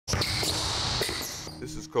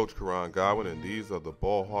This is Coach Karan Godwin, and these are the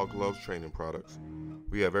Ball Hog Gloves training products.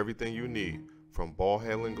 We have everything you need, from ball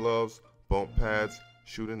handling gloves, bump pads,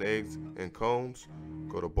 shooting eggs, and cones.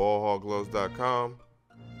 Go to ballhoggloves.com.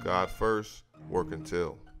 God first, work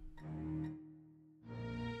until.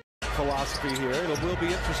 Philosophy here. It will be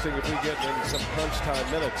interesting if we get in some crunch time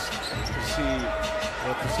minutes to see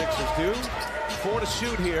what the Sixers do. 4 to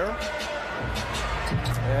shoot here.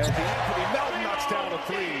 And Anthony Melton knocks down a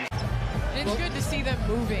 3. And it's good to see them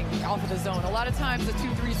moving off of the zone. A lot of times the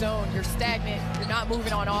 2-3 zone, you're stagnant, you're not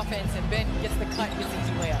moving on offense, and Ben gets the cut, gets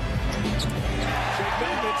easy layup.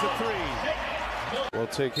 Melton hits a 3. Will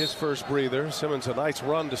take his first breather. Simmons a nice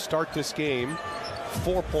run to start this game.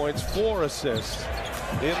 4 points, 4 assists.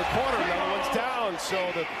 In the corner, another one's down, so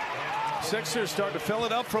the Sixers start to fill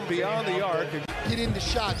it up from beyond the arc. Get into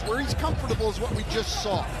shots. Where he's comfortable is what we just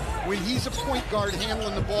saw. When he's a point guard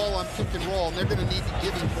handling the ball on pick and roll, and they're going to need to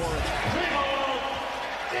give him more of that.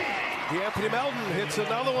 Anthony Melton hits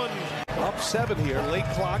another one. Up 7 here, late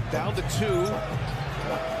clock, down to 2.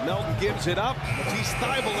 Melton gives it up. Matisse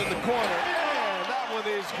Thybulle in the corner. And that one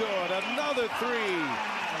is good. Another 3.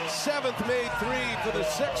 7th made 3 for the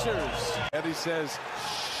Sixers. And he says,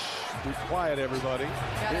 shh, be quiet, everybody.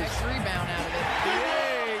 Got an extra rebound out of it.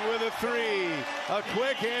 Yang with a 3. A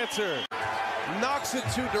quick answer. Knocks it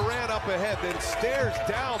to Durant up ahead, then stares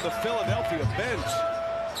down the Philadelphia bench.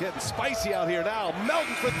 Getting spicy out here now.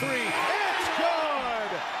 Melton for 3. It's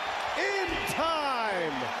good! In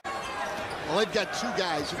time! Well, they've got 2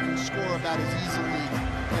 guys who can score about as easily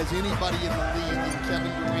as anybody in the league, in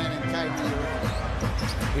Kevin Durant and Kyrie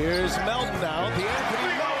Irving. Here's Melton now. The Anthony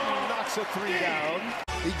Melton knocks a 3 down.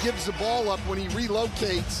 He gives the ball up. When he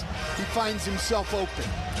relocates, he finds himself open.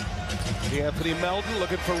 The Anthony Melton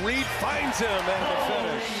looking for Reed, finds him, and the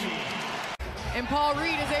finish. And Paul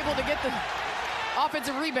Reed is able to get the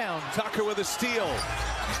offensive rebound. Tucker with a steal.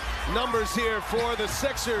 Numbers here for the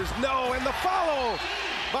Sixers. No, and the follow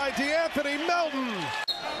by DeAnthony Melton.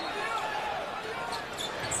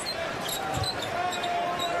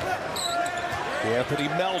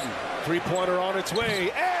 DeAnthony Melton, 3-pointer on its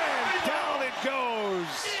way, and down it goes.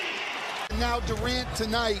 Now Durant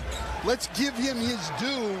tonight, let's give him his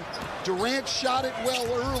due. Durant shot it well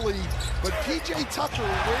early, but P.J. Tucker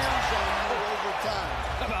wears on him over time.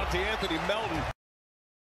 How about DeAnthony Melton?